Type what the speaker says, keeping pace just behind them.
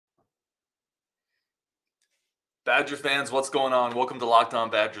Badger fans, what's going on? Welcome to Locked On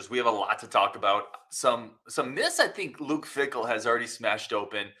Badgers. We have a lot to talk about. Some myths I think Luke Fickell has already smashed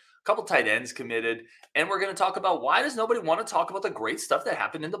open. A couple tight ends committed, and we're going to talk about why does nobody want to talk about the great stuff that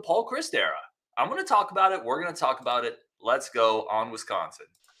happened in the Paul Chryst era. I'm going to talk about it. We're going to talk about it. Let's go on Wisconsin.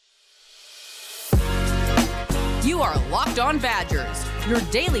 You are Locked On Badgers, your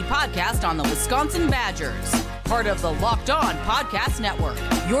daily podcast on the Wisconsin Badgers. Part of the Locked On Podcast Network,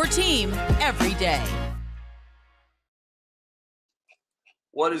 your team every day.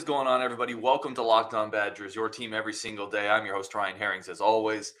 What is going on, everybody? Welcome to Locked On Badgers, your team every single day. I'm your host, Ryan Herrings, as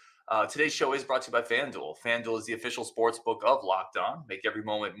always. Today's show is brought to you by FanDuel. FanDuel is the official sports book of Locked On. Make every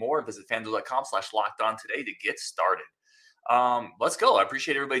moment more. Visit FanDuel.com/LockedOn today to get started. Let's go. I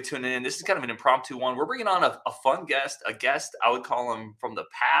appreciate everybody tuning in. This is kind of an impromptu one. We're bringing on a fun guest, I would call him from the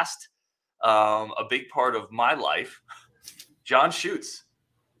past, a big part of my life, John Schutz.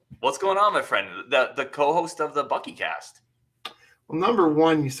 What's going on, my friend? The co-host of the BuckyCast. Well, number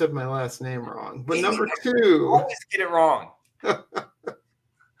one, you said my last name wrong. But number two, always get it wrong.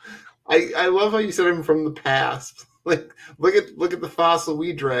 I love how you said I'm from the past. Like, look at the fossil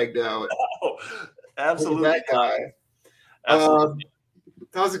we dragged out. Oh, absolutely. That guy. Absolutely.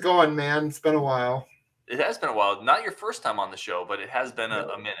 How's it going, man? It's been a while. It has been a while. Not your first time on the show, but it has been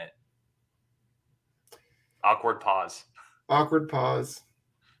a minute. Awkward pause.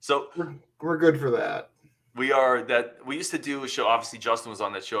 So we're good for that. We used to do a show. Obviously, Justin was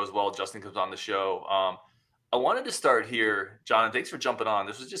on that show as well. Justin comes on the show. I wanted to start here, John, and thanks for jumping on.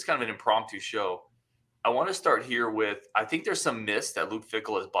 This was just kind of an impromptu show. I want to start here with, I think there's some myths that Luke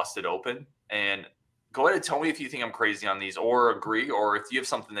Fickell has busted open. And go ahead and tell me if you think I'm crazy on these or agree, or if you have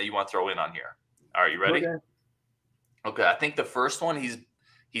something that you want to throw in on here. All right, you ready? Okay. I think the first one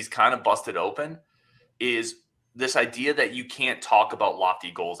he's kind of busted open is this idea that you can't talk about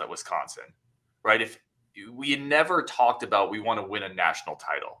lofty goals at Wisconsin, right? If we had never talked about we want to win a national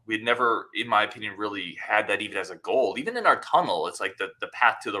title. We had never, in my opinion, really had that even as a goal. Even in our tunnel, it's like the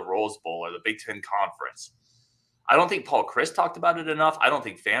path to the Rose Bowl or the Big Ten Conference. I don't think Paul Chryst talked about it enough. I don't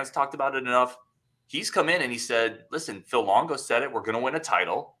think fans talked about it enough. He's come in and he said, listen, Phil Longo said it. We're going to win a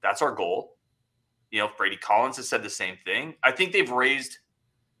title. That's our goal. You know, Brady Collins has said the same thing. I think they've raised,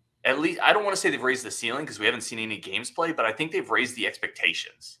 at least, I don't want to say they've raised the ceiling because we haven't seen any games play, but I think they've raised the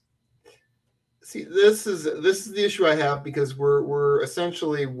expectations. See, this is the issue I have because we're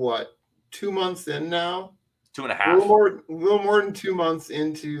essentially 2 months in now? 2.5. A little more than 2 months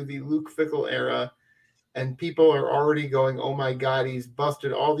into the Luke Fickell era, and people are already going, oh my God, he's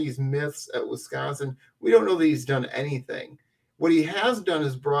busted all these myths at Wisconsin. We don't know that he's done anything. What he has done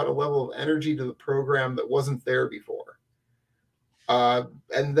is brought a level of energy to the program that wasn't there before.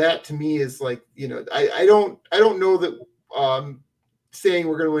 And that to me is like, you know, I don't know that saying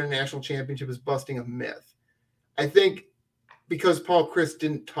we're going to win a national championship is busting a myth. I think because Paul Chryst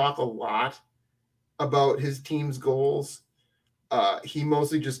didn't talk a lot about his team's goals, he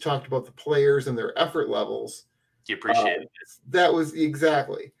mostly just talked about the players and their effort levels. He appreciated it. That was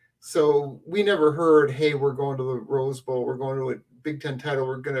exactly. So we never heard, hey, we're going to the Rose Bowl. We're going to a Big Ten title.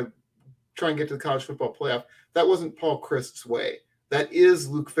 We're going to try and get to the college football playoff. That wasn't Paul Chryst's way. That is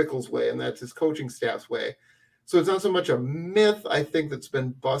Luke Fickell's way, and that's his coaching staff's way. So it's not so much a myth, I think, that's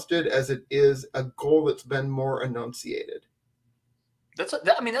been busted as it is a goal that's been more enunciated. That's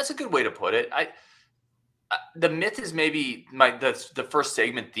a good way to put it. The myth is maybe the first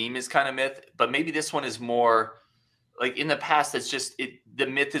segment theme is kind of myth, but maybe this one is more like in the past. It's just the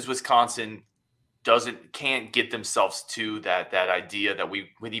myth is Wisconsin can't get themselves to that idea that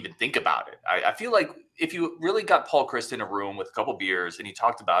we would even think about it. I feel like if you really got Paul Chryst in a room with a couple beers and you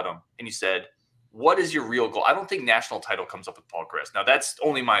talked about him and you said, what is your real goal? I don't think national title comes up with Paul Chryst. Now, that's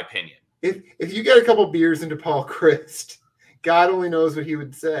only my opinion. If you get a couple beers into Paul Chryst, God only knows what he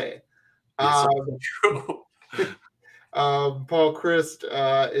would say. True. Paul Chryst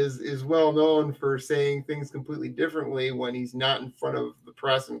is well known for saying things completely differently when he's not in front of the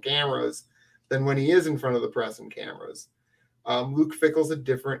press and cameras than when he is in front of the press and cameras. Luke Fickell's a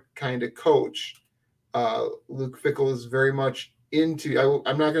different kind of coach. Luke Fickell is very much into,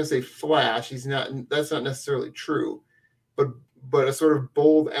 I'm not going to say flash. He's not. That's not necessarily true, but a sort of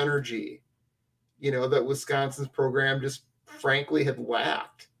bold energy, you know, that Wisconsin's program just frankly had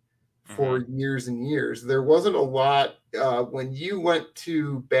lacked for years and years. There wasn't a lot when you went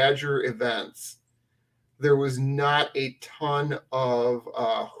to Badger events. There was not a ton of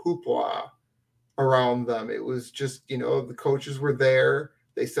hoopla around them. It was just, you know, the coaches were there.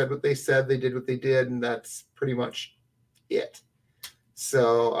 They said what they said. They did what they did, and that's pretty much it.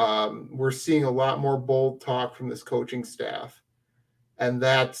 So we're seeing a lot more bold talk from this coaching staff. And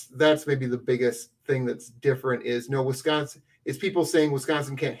that's maybe the biggest thing that's different is Wisconsin is people saying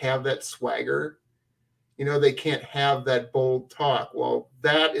Wisconsin can't have that swagger. They can't have that bold talk. Well,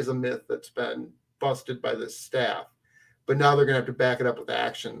 that is a myth that's been busted by this staff. But now they're going to have to back it up with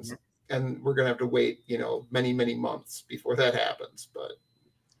actions. And we're going to have to wait, many, many months before that happens. But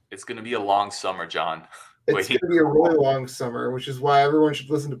it's going to be a long summer, John. It's going to be a really long summer, which is why everyone should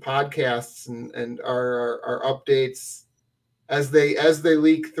listen to podcasts and our updates as they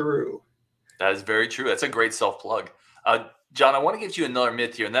leak through. That is very true. That's a great self-plug. John, I want to give you another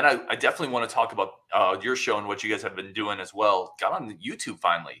myth here, and then I definitely want to talk about your show and what you guys have been doing as well. Got on YouTube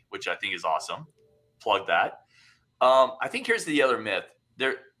finally, which I think is awesome. Plug that. I think here's the other myth.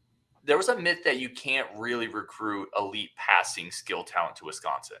 There was a myth that you can't really recruit elite passing skill talent to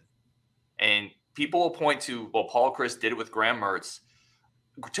Wisconsin. And people will point to, well, Paul Chryst did it with Graham Mertz.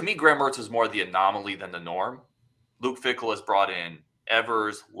 To me, Graham Mertz was more the anomaly than the norm. Luke Fickell has brought in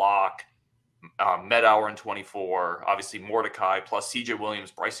Evers, Locke, Medower in 24, obviously Mordecai, plus CJ Williams,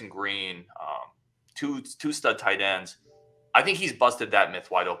 Bryson Green, two stud tight ends. I think he's busted that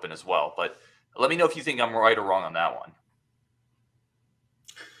myth wide open as well. But let me know if you think I'm right or wrong on that one.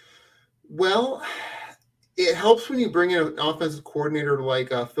 Well, it helps when you bring in an offensive coordinator like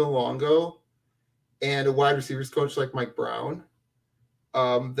Phil Longo and a wide receivers coach like Mike Brown.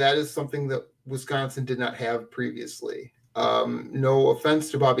 That is something that Wisconsin did not have previously. No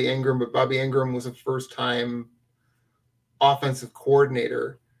offense to Bobby Ingram, but Bobby Ingram was a first-time offensive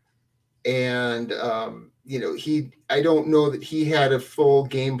coordinator. And, I don't know that he had a full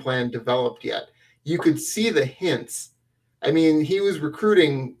game plan developed yet. You could see the hints. I mean, they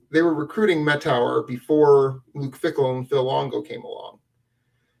were recruiting Medower before Luke Fickell and Phil Longo came along.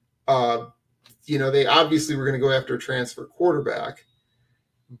 They obviously were going to go after a transfer quarterback,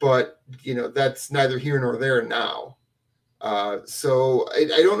 but, that's neither here nor there now. So I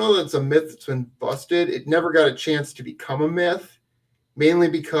don't know that it's a myth that's been busted. It never got a chance to become a myth, mainly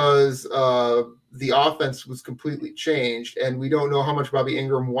because the offense was completely changed, and we don't know how much Bobby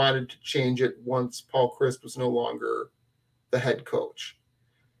Ingram wanted to change it once Paul Chryst was no longer the head coach.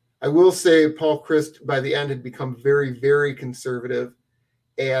 I will say Paul Chryst by the end had become very, very conservative,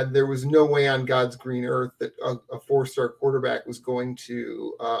 and there was no way on God's green earth that a four-star quarterback was going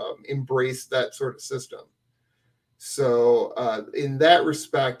to embrace that sort of system. So in that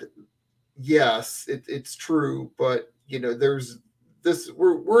respect, yes, it's true, but there's this.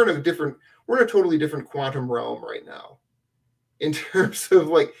 We're in a totally different quantum realm right now, in terms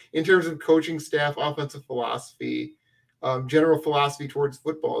of coaching staff, offensive philosophy, general philosophy towards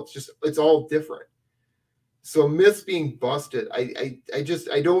football. It's all different. So myths being busted,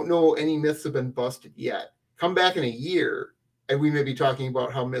 I don't know any myths have been busted yet. Come back in a year, and we may be talking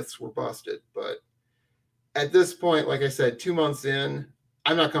about how myths were busted, but at this point, like I said, 2 months in,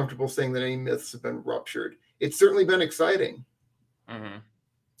 I'm not comfortable saying that any myths have been ruptured. It's certainly been exciting. Mm-hmm.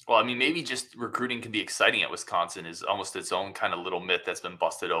 Well, I mean, maybe just recruiting can be exciting at Wisconsin is almost its own kind of little myth that's been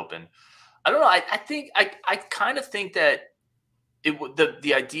busted open. I don't know. I kind of think that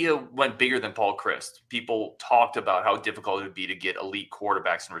the idea went bigger than Paul Chryst. People talked about how difficult it would be to get elite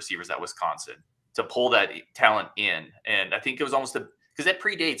quarterbacks and receivers at Wisconsin, to pull that talent in. And I think it was almost because that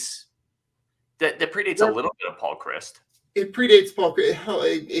predates. That predates a little bit of Paul Chryst. It predates Paul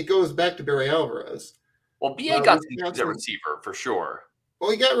Chryst. It goes back to Barry Alvarez. Well, BA got some receiver for sure. Well,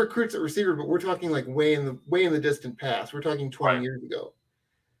 he got recruits at receiver, but we're talking like way in the distant past. We're talking 20 years ago.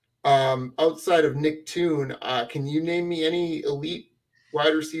 Outside of Nick Toon, can you name me any elite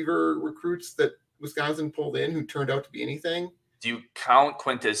wide receiver recruits that Wisconsin pulled in who turned out to be anything? Do you count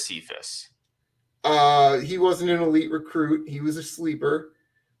Quintez Cephas? He wasn't an elite recruit. He was a sleeper.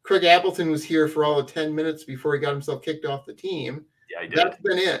 Craig Appleton was here for all of 10 minutes before he got himself kicked off the team. Yeah, he did. That's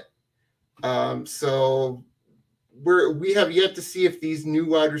been it. So we have yet to see if these new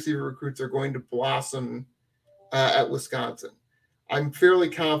wide receiver recruits are going to blossom at Wisconsin. I'm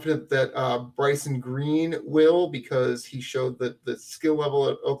fairly confident that Bryson Green will, because he showed the skill level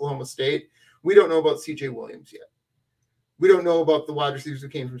at Oklahoma State. We don't know about CJ Williams yet. We don't know about the wide receivers who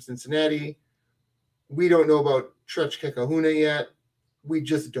came from Cincinnati. We don't know about Trech Kekahuna yet. We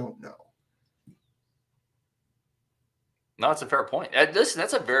just don't know. No, that's a fair point. Listen,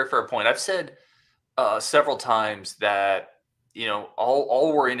 that's a very fair point. I've said several times that,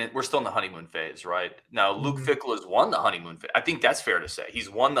 all we're in it, we're still in the honeymoon phase, right? Now, Luke Fickell has won the honeymoon phase. I think that's fair to say. He's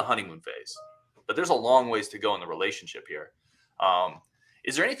won the honeymoon phase. But there's a long ways to go in the relationship here.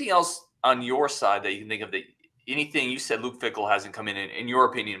 Is there anything else on your side that you can think of, that anything you said Luke Fickell hasn't come in your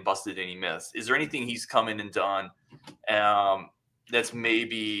opinion, busted any myths? Is there anything he's come in and done that's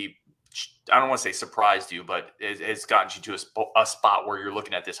maybe I don't want to say surprised you, but it's gotten you to a spot where you're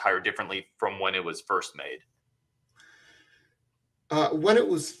looking at this hire differently from when it was first made? When it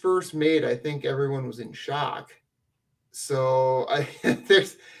was first made, I think everyone was in shock. So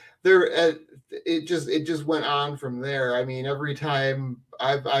it just went on from there. I mean, every time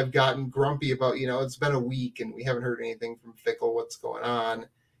I've gotten grumpy about, it's been a week and we haven't heard anything from Fickell. What's going on?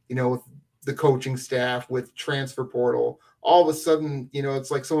 With the coaching staff, with transfer portal, all of a sudden,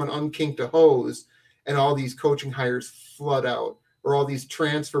 it's like someone unkinked a hose and all these coaching hires flood out, or all these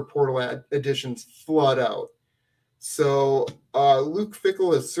transfer portal additions flood out. So Luke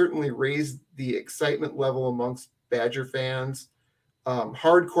Fickell has certainly raised the excitement level amongst Badger fans.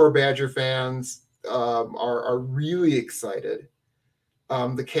 Hardcore Badger fans are really excited.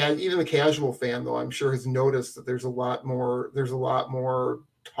 Even the casual fan, though, I'm sure has noticed that there's a lot more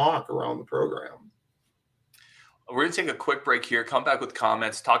talk around the program. We're going to take a quick break here, come back with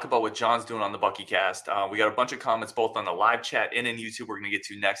comments, talk about what John's doing on the BuckyCast. We got a bunch of comments both on the live chat and in YouTube we're going to get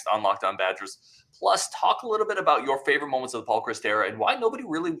to next on Locked On Badgers. Plus, talk a little bit about your favorite moments of the Paul Chryst era and why nobody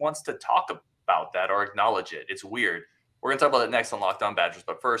really wants to talk about that or acknowledge it. It's weird. We're going to talk about that next on Locked On Badgers.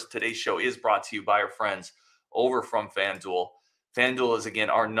 But first, today's show is brought to you by our friends over from FanDuel. FanDuel is, again,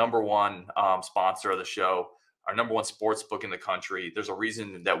 our number one sponsor of the show, our number one sports book in the country. There's a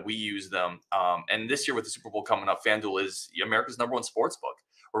reason that we use them. And this year with the Super Bowl coming up, FanDuel is America's number one sports book.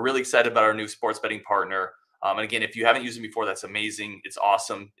 We're really excited about our new sports betting partner. And again, if you haven't used it before, that's amazing. It's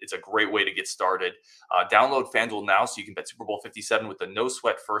awesome. It's a great way to get started. Download FanDuel now so you can bet Super Bowl 57 with the no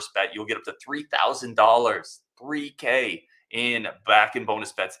sweat first bet. You'll get up to $3,000, $3K in back and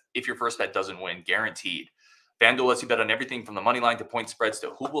bonus bets if your first bet doesn't win, guaranteed. FanDuel lets you bet on everything from the money line to point spreads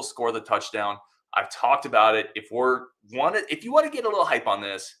to who will score the touchdown. I've talked about it. If you want to get a little hype on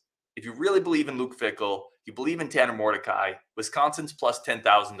this, if you really believe in Luke Fickell, you believe in Tanner Mordecai, Wisconsin's plus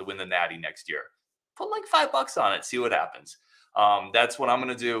 10,000 to win the Natty next year. Put like $5 on it, see what happens. That's what I'm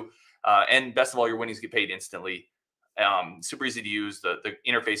going to do. And best of all, your winnings get paid instantly. Super easy to use. The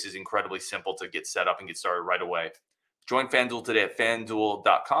interface is incredibly simple to get set up and get started right away. Join FanDuel today at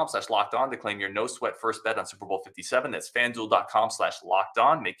FanDuel.com/lockedon to claim your no sweat first bet on Super Bowl 57. That's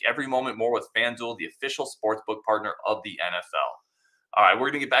FanDuel.com/lockedon. Make every moment more with FanDuel, the official sportsbook partner of the NFL. All right, we're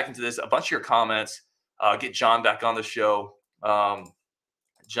going to get back into this. A bunch of your comments. Get John back on the show.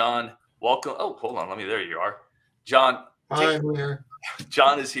 John, welcome. Oh, hold on. There you are. John. Hi, I'm here.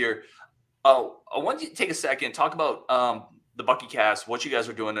 John is here. I want you to take a second, talk about the BuckyCast, what you guys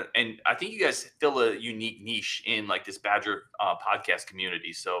are doing. And I think you guys fill a unique niche in like this Badger podcast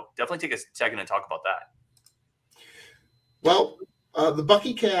community. So definitely take a second and talk about that. Well, the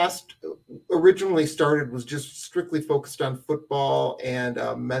BuckyCast originally was just strictly focused on football and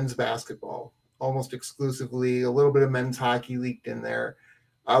men's basketball, almost exclusively. A little bit of men's hockey leaked in there.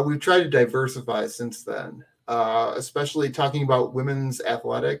 We've tried to diversify since then, especially talking about women's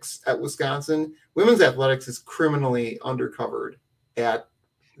athletics at Wisconsin. Women's athletics is criminally undercovered at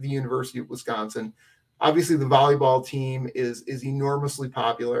the University of Wisconsin. Obviously, the volleyball team is enormously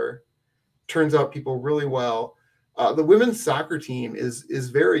popular. Turns out people really well. The women's soccer team is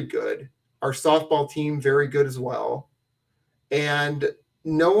very good. Our softball team, very good as well. And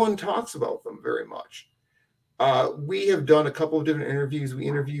no one talks about them very much. We have done a couple of different interviews. We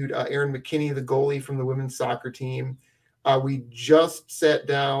interviewed Erin McKinney, the goalie from the women's soccer team. We just sat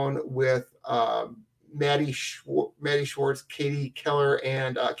down with Maddie Schwartz, Katie Keller,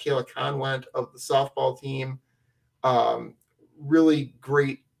 and Kayla Conwent of the softball team. Really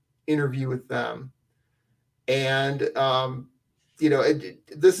great interview with them. And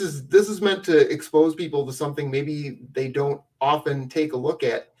this is meant to expose people to something maybe they don't often take a look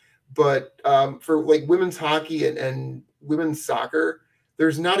at. But for like women's hockey and women's soccer,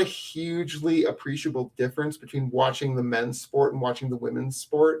 there's not a hugely appreciable difference between watching the men's sport and watching the women's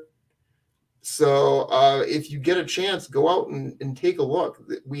sport. So if you get a chance, go out and take a look.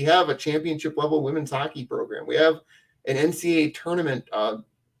 We have a championship level women's hockey program. We have an NCAA tournament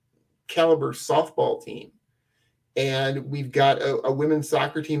caliber softball team. And we've got a women's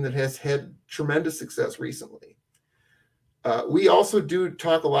soccer team that has had tremendous success recently. We also do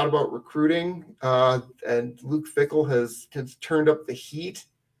talk a lot about recruiting, and Luke Fickell has turned up the heat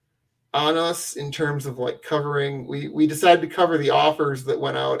on us in terms of like covering. We decided to cover the offers that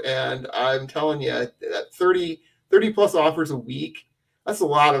went out, and I'm telling you, that 30 plus offers a week, that's a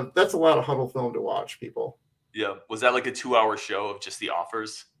lot of huddle film to watch, people. Yeah. Was that like a 2-hour show of just the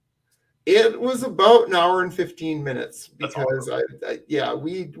offers? It was about an hour and 15 minutes because awesome.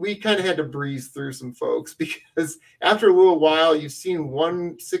 we kind of had to breeze through some folks because after a little while, you've seen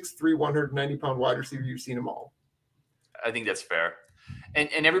 1'6'3", 190-pound wide receiver. You've seen them all. I think that's fair.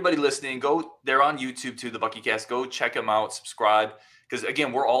 And everybody listening, they're on YouTube too, the BuckyCast. Go check them out, subscribe. Because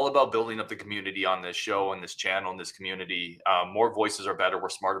again, we're all about building up the community on this show and this channel and this community. More voices are better. We're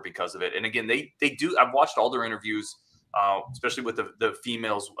smarter because of it. And again, they do. I've watched all their interviews, especially with the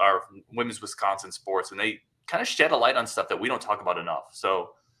females, or women's Wisconsin sports, and they kind of shed a light on stuff that we don't talk about enough.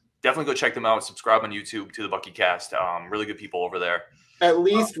 So definitely go check them out. Subscribe on YouTube to the BuckyCast. Really good people over there. At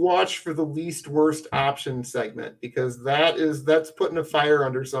least watch for the least worst option segment, because that's putting a fire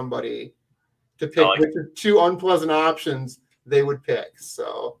under somebody to pick which two unpleasant options they would pick.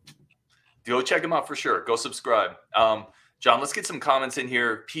 So go check them out for sure. Go subscribe. John, let's get some comments in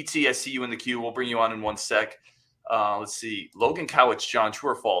here. PT, I see you in the queue. We'll bring you on in one sec. Let's see. Logan Cowich, John,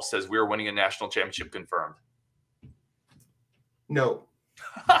 true or false, says we're winning a national championship confirmed. No.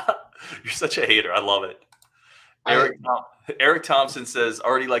 You're such a hater. I love it. Eric Thompson says,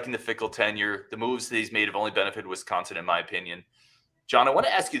 already liking the Fickell tenure. The moves that he's made have only benefited Wisconsin, in my opinion. John, I want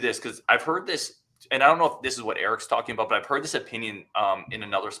to ask you this, because I've heard this, and I don't know if this is what Eric's talking about, but I've heard this opinion in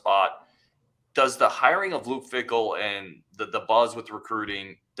another spot. Does the hiring of Luke Fickell and the buzz with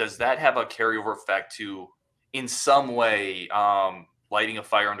recruiting, does that have a carryover effect to, in some way, lighting a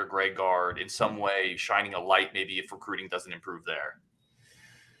fire under Greg Gard, in some way shining a light maybe if recruiting doesn't improve there?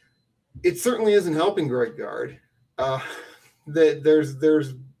 It certainly isn't helping Greg Gard. There's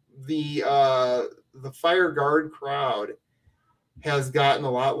the Fire Guard crowd has gotten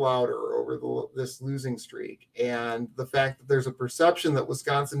a lot louder over this losing streak, and the fact that there's a perception that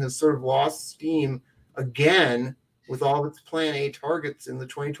Wisconsin has sort of lost steam again with all of its Plan A targets in the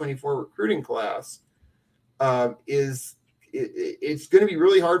 2024 recruiting class it's going to be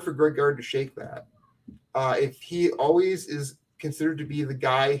really hard for Greg Gard to shake that. If he always is considered to be the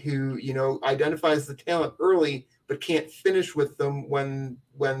guy who, identifies the talent early but can't finish with them when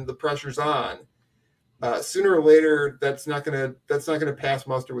the pressure's on, sooner or later that's not going to pass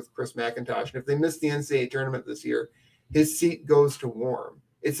muster with Chris McIntosh. And if they miss the NCAA tournament this year, his seat goes to warm.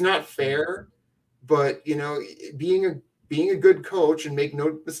 It's not fair, but being a good coach, and make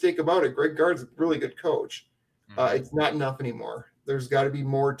no mistake about it, Greg Gard's a really good coach. It's not enough anymore. There's got to be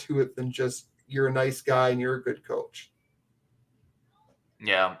more to it than just you're a nice guy and you're a good coach.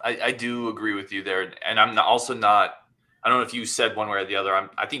 Yeah, I do agree with you there. And I'm also not, I don't know if you said one way or the other.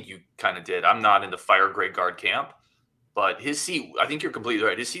 I think you kind of did. I'm not in the fire Greg Gard camp, but his seat, I think you're completely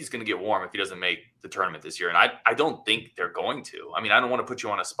right. His seat's going to get warm if he doesn't make the tournament this year. And I don't think they're going to. I mean, I don't want to put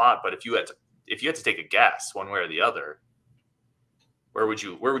you on a spot, but if you had to take a guess one way or the other, where would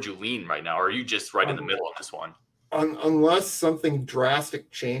you lean right now? Or are you just right in the middle of this one? Unless something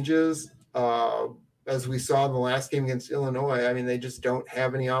drastic changes, as we saw in the last game against Illinois, I mean, they just don't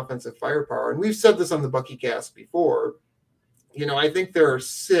have any offensive firepower. And we've said this on the BuckyCast before. I think there are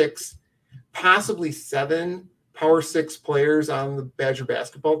 6, possibly 7 Power 6 players on the Badger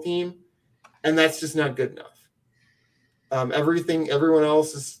basketball team, and that's just not good enough. Everyone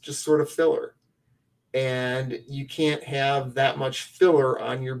else is just sort of filler. And you can't have that much filler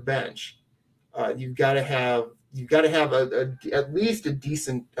on your bench. You've got to have at least a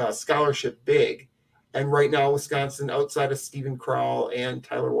decent scholarship big. And right now, Wisconsin, outside of Stephen Crowell and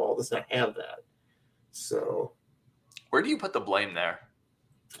Tyler Wall, does not have that. So, where do you put the blame there?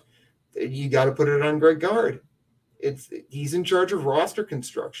 You got to put it on Greg Gard. He's in charge of roster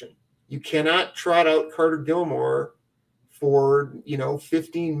construction. You cannot trot out Carter Gilmore for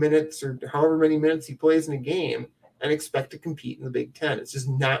 15 minutes or however many minutes he plays in a game and expect to compete in the Big Ten. It's just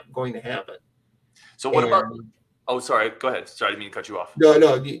not going to happen. So what about? Oh, sorry. Go ahead. Sorry, I didn't mean to cut you off.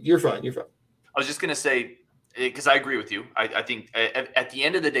 No, you're fine. You're fine. I was just going to say, because I agree with you. I think at the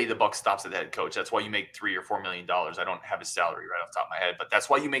end of the day, the buck stops at the head coach. That's why you make $3 or $4 million. I don't have his salary right off the top of my head, but that's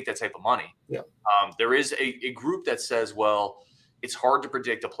why you make that type of money. Yeah. There is a group that says, well, it's hard to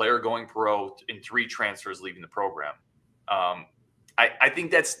predict a player going pro and 3 transfers leaving the program. I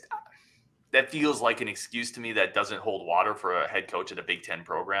think that feels like an excuse to me that doesn't hold water for a head coach at a Big Ten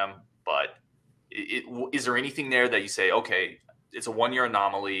program. But is there anything there that you say, okay, it's a 1-year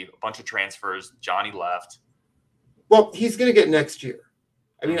anomaly, a bunch of transfers, Johnny left? Well, he's going to get next year.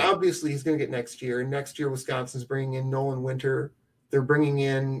 I mean, obviously he's going to get next year. And next year, Wisconsin's bringing in Nolan Winter. They're bringing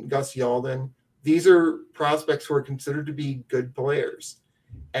in Gus Yalden. These are prospects who are considered to be good players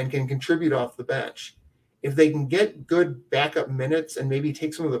and can contribute off the bench. If they can get good backup minutes and maybe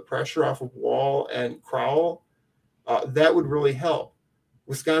take some of the pressure off of Wall and Crowell, that would really help.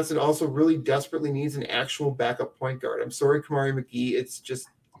 Wisconsin also really desperately needs an actual backup point guard. I'm sorry, Kamari McGee. It's just,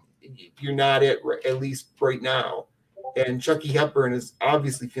 you're not it, at least right now. And Chucky Hepburn is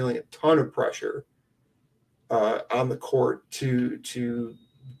obviously feeling a ton of pressure on the court to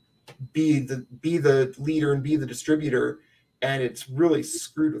be the leader and be the distributor and it's really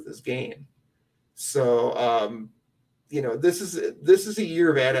screwed with his game. So, this is a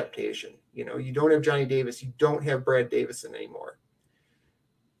year of adaptation. You don't have Johnny Davis. You don't have Brad Davison anymore.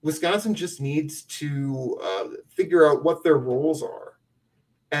 Wisconsin just needs to figure out what their roles are.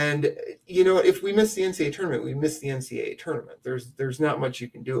 And, if we miss the NCAA tournament, we miss the NCAA tournament. There's not much you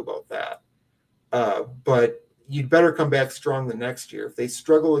can do about that. But you'd better come back strong the next year. If they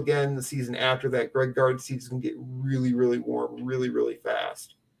struggle again the season after that, Greg Gard seats can get really, really warm really, really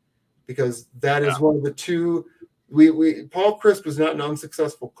fast. Because that is one of the two. Paul Chryst was not an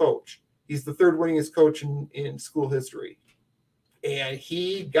unsuccessful coach. He's the third winningest coach in school history. And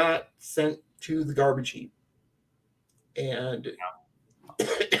he got sent to the garbage heap. And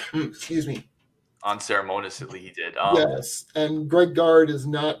excuse me. Unceremoniously, he did. Yes, and Greg Gard is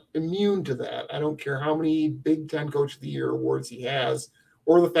not immune to that. I don't care how many Big Ten Coach of the Year awards he has,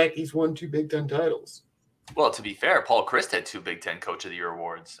 or the fact he's won 2 Big Ten titles. Well, to be fair, Paul Chryst had 2 Big Ten Coach of the Year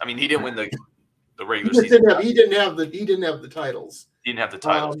awards. I mean, he didn't win the regular season. He didn't have the titles. He didn't have the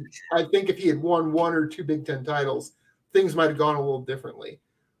titles. I think if he had won 1 or 2 Big Ten titles, things might have gone a little differently.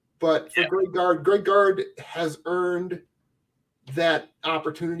 But for Greg Gard has earned that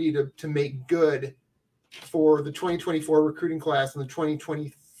opportunity to make good for the 2024 recruiting class and the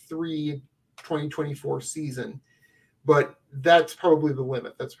 2023-2024 season. But that's probably the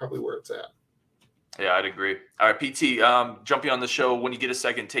limit. That's probably where it's at. Yeah, I'd agree. All right, PT, jumping on the show. When you get a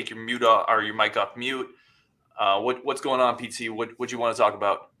second, take your mute off, or your mic off mute. What's going on, PT? What you want to talk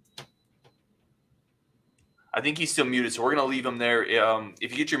about? I think he's still muted, so we're going to leave him there.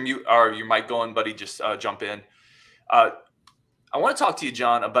 If you get your mute or your mic going, buddy, just jump in. I want to talk to you,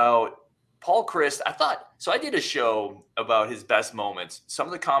 John, about Paul Chryst. I did a show about his best moments. Some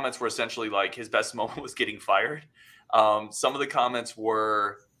of the comments were essentially like his best moment was getting fired. Some of the comments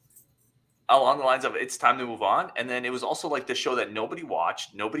were along the lines of it's time to move on. And then it was also like the show that nobody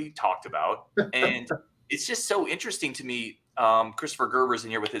watched, nobody talked about. And it's just so interesting to me. Christopher Gerber's in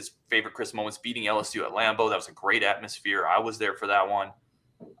here with his favorite Chryst moments, beating LSU at Lambeau. That was a great atmosphere. I was there for that one.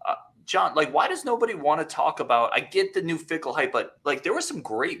 John, why does nobody want to talk about? I get the new Fickell hype, but there were some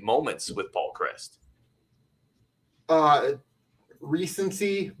great moments with Paul Chryst.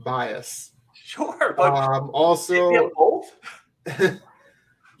 Recency bias. Sure, but also both.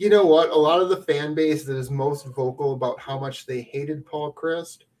 You know what? A lot of the fan base that is most vocal about how much they hated Paul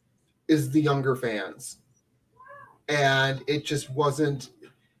Chryst is the younger fans, and it just wasn't.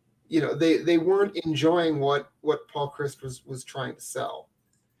 They weren't enjoying what Paul Chryst was trying to sell.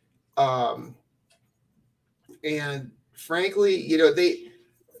 And frankly,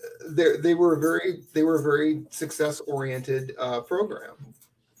 they were a very success oriented program,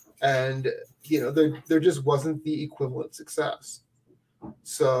 and there just wasn't the equivalent success.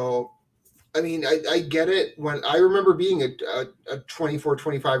 So, I mean, I get it. When I remember being a 24,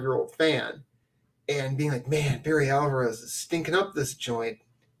 25-year-old fan and being like, man, Barry Alvarez is stinking up this joint.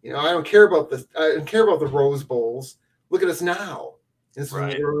 I don't care about this. I don't care about the Rose Bowls. Look at us now. This was in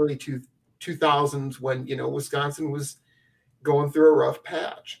the early 2000s when, Wisconsin was going through a rough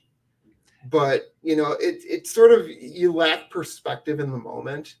patch. But, it's sort of, you lack perspective in the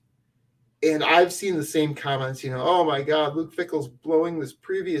moment. And I've seen the same comments, oh my God, Luke Fickell's blowing this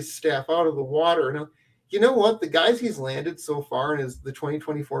previous staff out of the water. And you know what? The guys he's landed so far in the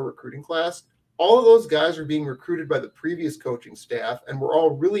 2024 recruiting class, all of those guys are being recruited by the previous coaching staff and were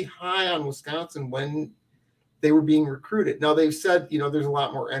all really high on Wisconsin when they were being recruited. Now they've said, there's a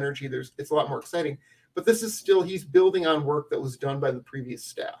lot more energy. It's a lot more exciting, but this is still, he's building on work that was done by the previous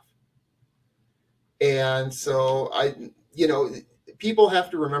staff. And so people have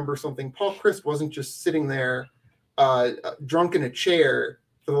to remember something. Paul Chryst wasn't just sitting there drunk in a chair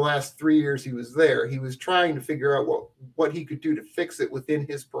for the last 3 years he was there. He was trying to figure out what he could do to fix it within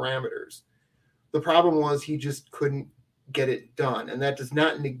his parameters. The problem was he just couldn't get it done. And that does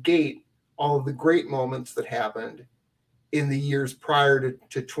not negate all of the great moments that happened in the years prior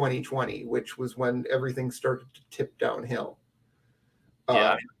to 2020, which was when everything started to tip downhill.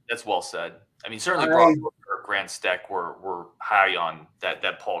 Yeah, that's well said. I mean, certainly Brock or Grant Steck were high on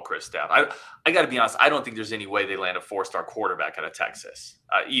that Paul Chryst staff. I got to be honest. I don't think there's any way they land a 4-star quarterback out of Texas,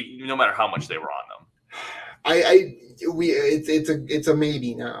 no matter how much they were on them. It's a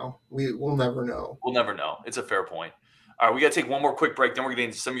maybe now. We'll never know. We'll never know. It's a fair point. All right, we got to take one more quick break. Then we're going to get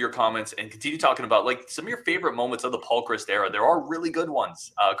into some of your comments and continue talking about some of your favorite moments of the Paul Chryst era. There are really good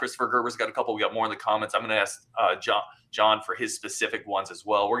ones. Christopher Gerber's got a couple. We got more in the comments. I'm going to ask John for his specific ones as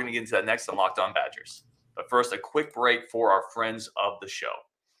well. We're going to get into that next on Locked On Badgers. But first, a quick break for our friends of the show.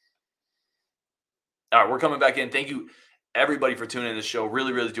 All right, we're coming back in. Thank you everybody for tuning in to the show.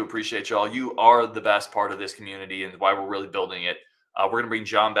 Really, really do appreciate y'all. You are the best part of this community and why we're really building it. We're going to bring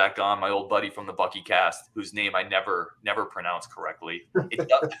John back on, my old buddy from the Bucky cast, whose name I never pronounce correctly.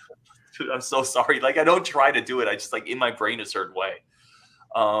 Dude, I'm so sorry. Like, I don't try to do it. I just, like, in my brain a certain way.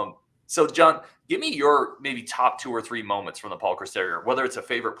 So, John, give me your maybe top 2 or 3 moments from the Paul Chryst era, whether it's a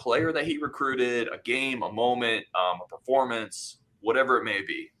favorite player that he recruited, a game, a moment, a performance, whatever it may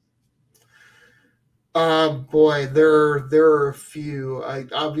be. Boy, there are a few.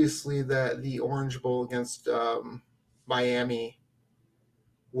 Obviously the Orange Bowl against Miami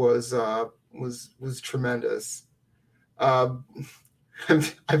was tremendous. I'm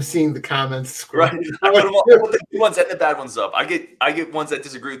seeing the comments. Right. I put the good ones and the bad ones up. I get ones that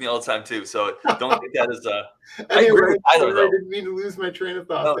disagree with me all the time too. So don't take that as a. I agree with Tyler, though. I didn't mean to lose my train of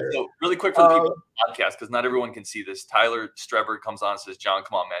thought there. So really quick for the people on the podcast, because not everyone can see this. Tyler Strebber comes on and says, "John,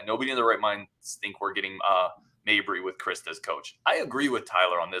 come on, man. Nobody in their right mind think we're getting Mabry with Chryst as coach." I agree with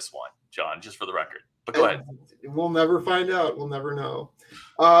Tyler on this one, John, just for the record. But go ahead. We'll never find out. We'll never know.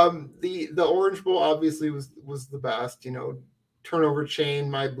 The Orange Bowl obviously was the best. You know, turnover chain,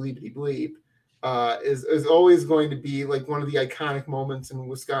 my bleepity bleep, is always going to be like one of the iconic moments in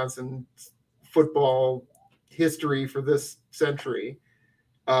Wisconsin football history for this century.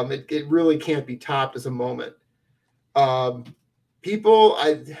 It really can't be topped as a moment. Last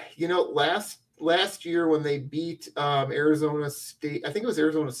year when they beat Arizona State, I think it was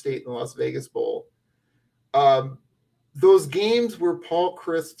Arizona State in the Las Vegas Bowl. Those games where Paul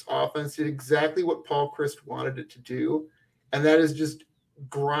Chryst's offense did exactly what Paul Chryst wanted it to do, and that is just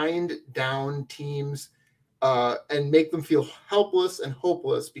grind down teams and make them feel helpless and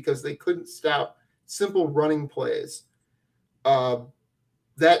hopeless because they couldn't stop simple running plays.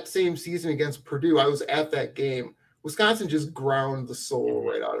 That same season against Purdue, I was at that game. Wisconsin just ground the soul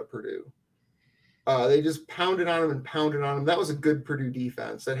right out of Purdue. They just pounded on them and pounded on them. That was a good Purdue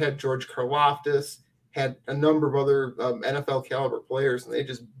defense that had George Karlaftis, had a number of other NFL caliber players, and they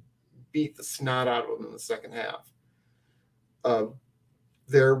just beat the snot out of them in the second half.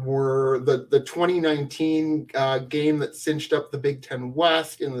 There were the 2019 game that cinched up the Big Ten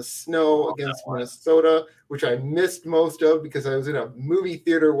West in the snow against Minnesota, which I missed most of because I was in a movie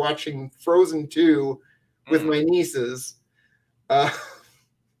theater watching Frozen 2 with my nieces. That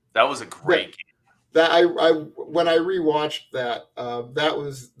was a great game. When I rewatched that, that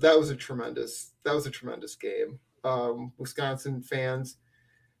was a tremendous game. Wisconsin fans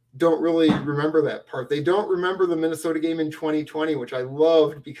don't really remember that part. They don't remember the Minnesota game in 2020, which I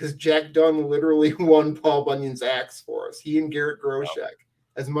loved because Jack Dunn literally won Paul Bunyan's axe for us. He and Garrett Groshek.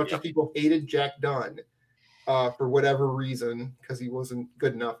 As much as people hated Jack Dunn for whatever reason, because he wasn't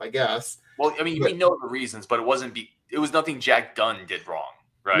good enough, I guess. Well, I mean, we know the reasons, but it was nothing Jack Dunn did wrong,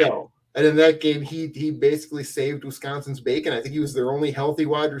 right? No. And in that game, he basically saved Wisconsin's bacon. I think he was their only healthy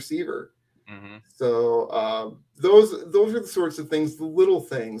wide receiver. Mm-hmm. So those are the sorts of things, the little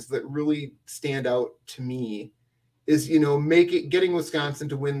things that really stand out to me is, getting Wisconsin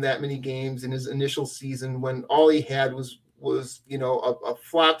to win that many games in his initial season when all he had was a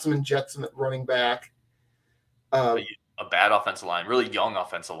flotsam and jetsam at running back. A bad offensive line, really young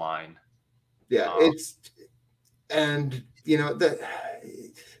offensive line. Yeah, it's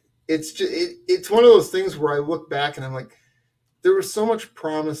one of those things where I look back and I'm like, there was so much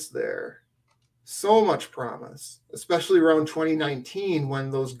promise there. So much promise, especially around 2019 when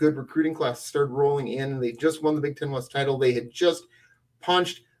those good recruiting classes started rolling in and they just won the Big Ten West title. They had just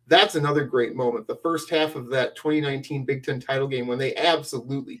punched. That's another great moment. The first half of that 2019 Big Ten title game when they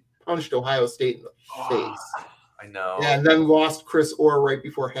absolutely punched Ohio State in the face. I know. Yeah, and then lost Chris Orr right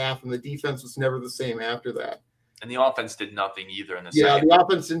before half, and the defense was never the same after that. And the offense did nothing either in the second. Yeah, the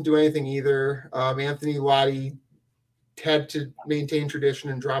offense didn't do anything either. Anthony Lottie had to maintain tradition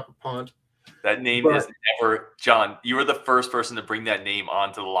and drop a punt. That name is never, John, you were the first person to bring that name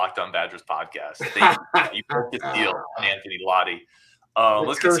onto the Locked On Badgers podcast. Thank you. You broke the deal on Anthony Lottie.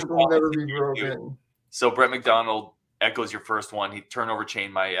 Let's get some never be broken. So Brett McDonald echoes your first one. He turnover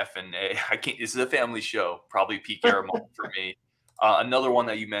chain my F&A. I can't. This is a family show. Probably peak era moment for me. Another one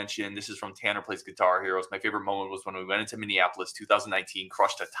that you mentioned, this is from Tanner Plays Guitar Heroes. My favorite moment was when we went into Minneapolis 2019,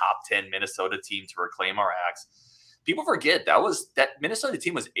 crushed a top 10 Minnesota team to reclaim our axe. People forget that Minnesota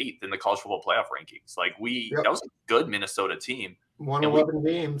team was 8th in the college football playoff rankings. Like that was a good Minnesota team. Won 11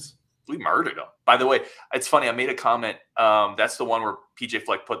 games. We murdered them. By the way, it's funny. I made a comment. That's the one where PJ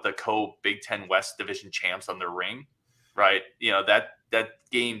Fleck put the Big Ten West Division champs on their ring, right? That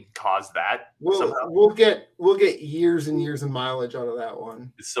game caused that. We'll get years and years of mileage out of that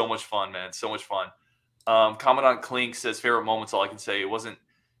one. It's so much fun, man. So much fun. Commandant Klink says favorite moments. All I can say, it wasn't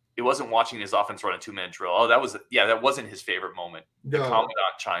it wasn't watching his offense run a 2-minute drill. Oh, that wasn't his favorite moment. The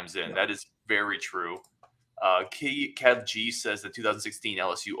Commandant chimes in. That is very true. Kev G says the 2016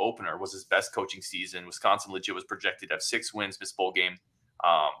 LSU opener was his best coaching season. Wisconsin legit was projected to have 6 wins, missed bowl game,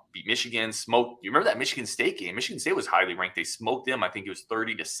 beat Michigan, smoked. You remember that Michigan State game? Michigan State was highly ranked. They smoked them. I think it was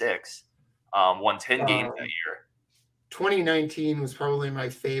 30-6. Won 10 games that year. 2019 was probably my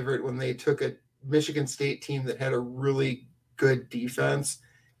favorite when they took a Michigan State team that had a really good defense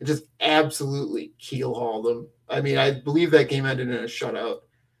and just absolutely keelhauled them. I mean, I believe that game ended in a shutout.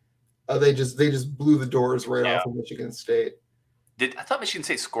 They just blew the doors right off of Michigan State. I thought Michigan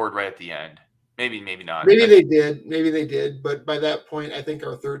State scored right at the end. Maybe not. Maybe they did. But by that point, I think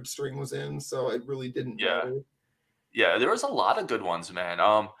our third string was in, so it really didn't matter. Yeah, there was a lot of good ones, man.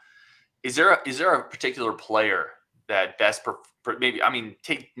 Is there a particular player that best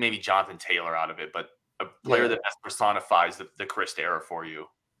take maybe Jonathan Taylor out of it, but a player that best personifies the Chryst era for you?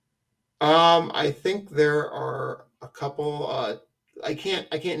 I think there are a couple. I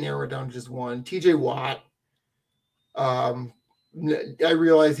can't narrow it down to just one. TJ Watt. I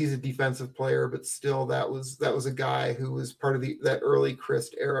realize he's a defensive player, but still, that was a guy who was part of that early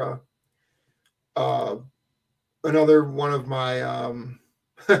Chryst era. Another one of my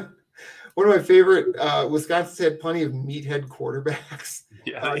favorite. Wisconsin had plenty of meathead quarterbacks.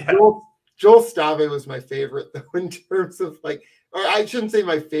 Joel Stave was my favorite, though, in terms of or I shouldn't say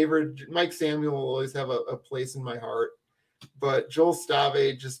my favorite. Mike Samuel will always have a place in my heart. But Joel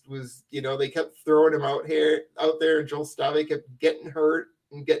Stave just was, they kept throwing him out there, and Joel Stave kept getting hurt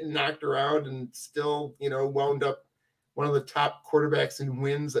and getting knocked around, and still, wound up one of the top quarterbacks in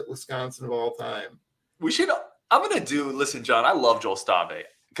wins at Wisconsin of all time. Listen, John, I love Joel Stave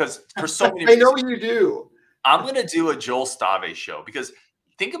because for so many I know you do. I'm going to do a Joel Stave show because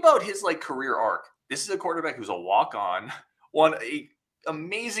think about his career arc. This is a quarterback who's a walk-on, won a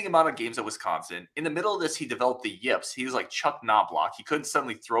amazing amount of games at Wisconsin. In the middle of this, he developed the yips. He was like Chuck Knobloch. He couldn't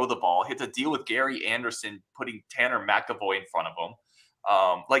suddenly throw the ball. He had to deal with Gary Anderson putting Tanner McAvoy in front of him.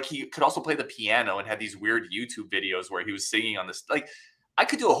 He could also play the piano and had these weird YouTube videos where he was singing on this. I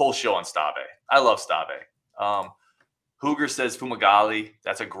could do a whole show on Stave. I love Stave. Hooger says Fumagalli.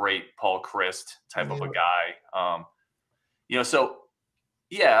 That's a great Paul Chryst type of a guy.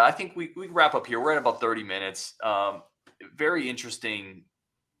 I think we wrap up here. We're at about 30 minutes. Very interesting.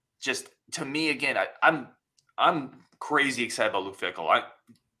 Just to me, again, I'm crazy excited about Luke Fickell.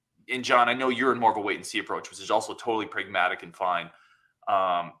 And John, I know you're in more of a wait and see approach, which is also totally pragmatic and fine.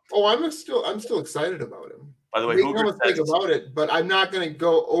 I'm still excited about him. By the way, think about it, but I'm not going to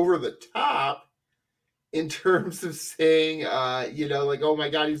go over the top in terms of saying, oh my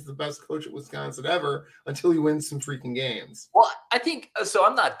God, he's the best coach at Wisconsin ever until he wins some freaking games. Well, I think so.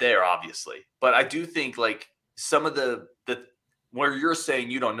 I'm not there, obviously, but I do think some of the where you're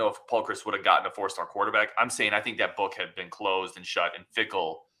saying you don't know if Paul Chryst would have gotten a 4-star quarterback. I'm saying I think that book had been closed and shut, and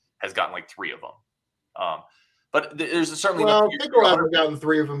Fickell has gotten 3 of them. But there's certainly Fickell hasn't gotten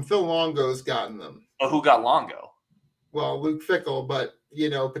 3 of them. Phil Longo's gotten them. Oh, who got Longo? Well, Luke Fickell, but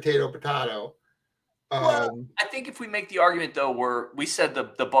potato. Well, I think if we make the argument though, where we said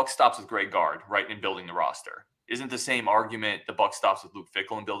the buck stops with Greg Gard, right, in building the roster, isn't the same argument the buck stops with Luke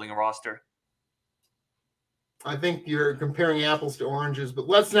Fickell in building a roster? I think you're comparing apples to oranges, but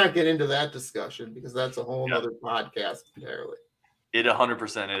let's not get into that discussion because that's a whole other podcast entirely. It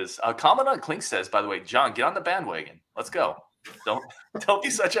 100% is. Commandant Klink says, by the way, John, get on the bandwagon. Let's go. Don't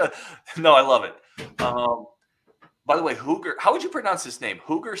be such a. No, I love it. By the way, Hooger, how would you pronounce his name?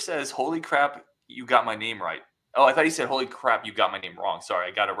 Hooger says, "Holy crap, you got my name right." Oh, I thought he said, "Holy crap, you got my name wrong." Sorry,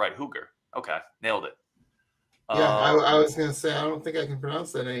 I got it right. Hooger. Okay, nailed it. Yeah, I was going to say, I don't think I can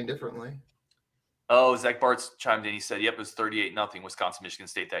pronounce that any differently. Oh, Zach Bartz chimed in. He said, yep, it was 38-0 Wisconsin, Michigan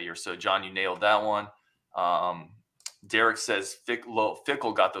State that year. So, John, you nailed that one. Derek says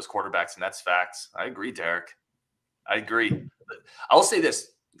Fickell got those quarterbacks, and that's facts. I agree, Derek. I agree. I'll say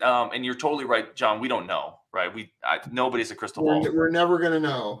this, and you're totally right, John. We don't know, right? Nobody's a crystal ball. We're never going to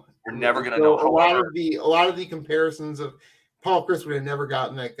know. We're never going to know. A lot of the comparisons of Paul Chryst would have never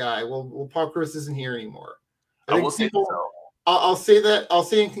gotten that guy. Well, Paul Chryst isn't here anymore. I'll say that. I'll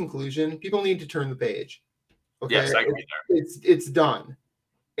say in conclusion, people need to turn the page. Okay, yes, I agree there. It's done,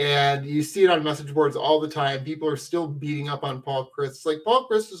 and you see it on message boards all the time. People are still beating up on Paul Chryst. It's Paul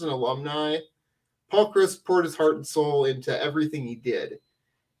Chryst is an alumni. Paul Chryst poured his heart and soul into everything he did,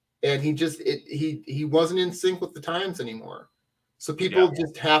 and he wasn't in sync with the times anymore. So people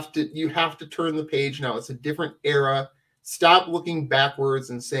just have to turn the page now. It's a different era. Stop looking backwards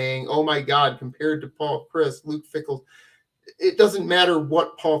and saying, "Oh my God," compared to Paul Chryst, Luke Fickell. It doesn't matter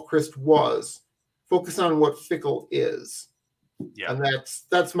what Paul Chryst was. Focus on what Fickell is. Yeah. And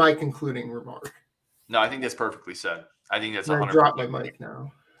that's my concluding remark. No, I think that's perfectly said. I think that's 100%. I drop my mic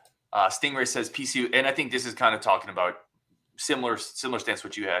now. Stingray says PC, and I think this is kind of talking about similar stance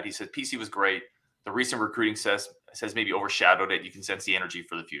what you had. He said PC was great. The recent recruiting says maybe overshadowed it. You can sense the energy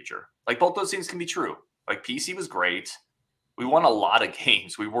for the future. Like both those things can be true. Like PC was great. We won a lot of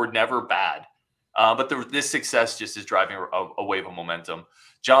games. We were never bad. But this success just is driving a wave of momentum.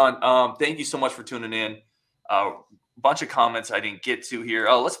 John, thank you so much for tuning in. Bunch of comments I didn't get to here.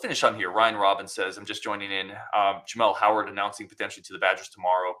 Let's finish on here. Ryan Robbins says, I'm just joining in. Jamel Howard announcing potentially to the Badgers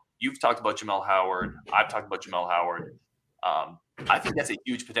tomorrow. You've talked about Jamel Howard. I've talked about Jamel Howard. I think that's a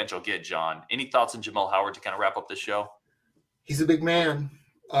huge potential get, John. Any thoughts on Jamel Howard to kind of wrap up this show? He's a big man,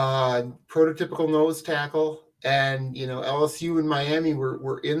 prototypical nose tackle. And, LSU and Miami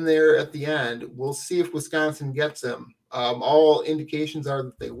were in there at the end. We'll see if Wisconsin gets him. All indications are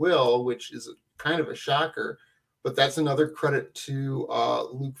that they will, which is kind of a shocker. But that's another credit to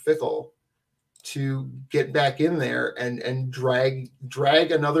Luke Fickell to get back in there and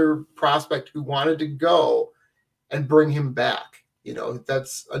drag another prospect who wanted to go and bring him back.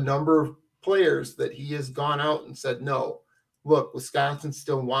 That's a number of players that he has gone out and said, no, look, Wisconsin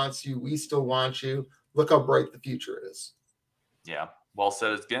still wants you. We still want you. Look how bright the future is. Yeah, well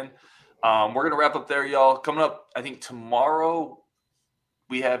said again. We're going to wrap up there, y'all. Coming up, I think tomorrow,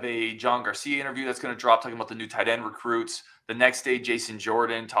 we have a John Garcia interview that's going to drop talking about the new tight end recruits. The next day, Jason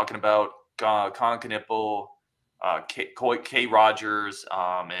Jordan talking about Con Knipple, K. Rogers,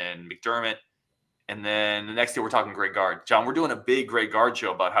 and McDermott. And then the next day, we're talking Greg Gard. John, we're doing a big Greg Gard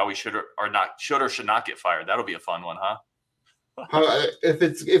show about how he should or should not get fired. That'll be a fun one, huh? If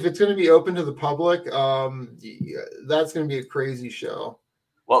it's going to be open to the public, that's going to be a crazy show.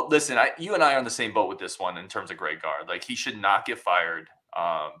 Well, listen, you and I are on the same boat with this one in terms of Greg Gard. Like, he should not get fired.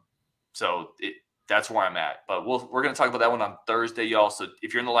 That's where I'm at. But we're going to talk about that one on Thursday, y'all. So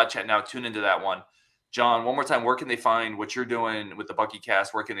if you're in the live chat now, tune into that one. John, one more time, where can they find what you're doing with the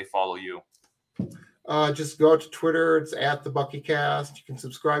BuckyCast? Where can they follow you? Just go out to Twitter. It's at the BuckyCast. You can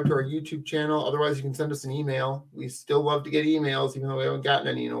subscribe to our YouTube channel. Otherwise, you can send us an email. We still love to get emails, even though we haven't gotten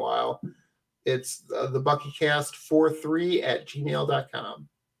any in a while. It's the BuckyCast43@gmail.com.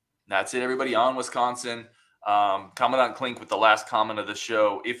 That's it, everybody. On Wisconsin. Commandant Klink with the last comment of the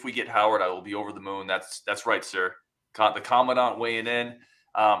show. If we get Howard, I will be over the moon. That's right, sir. The Commandant weighing in.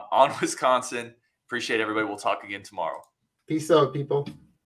 On Wisconsin. Appreciate everybody. We'll talk again tomorrow. Peace out, people.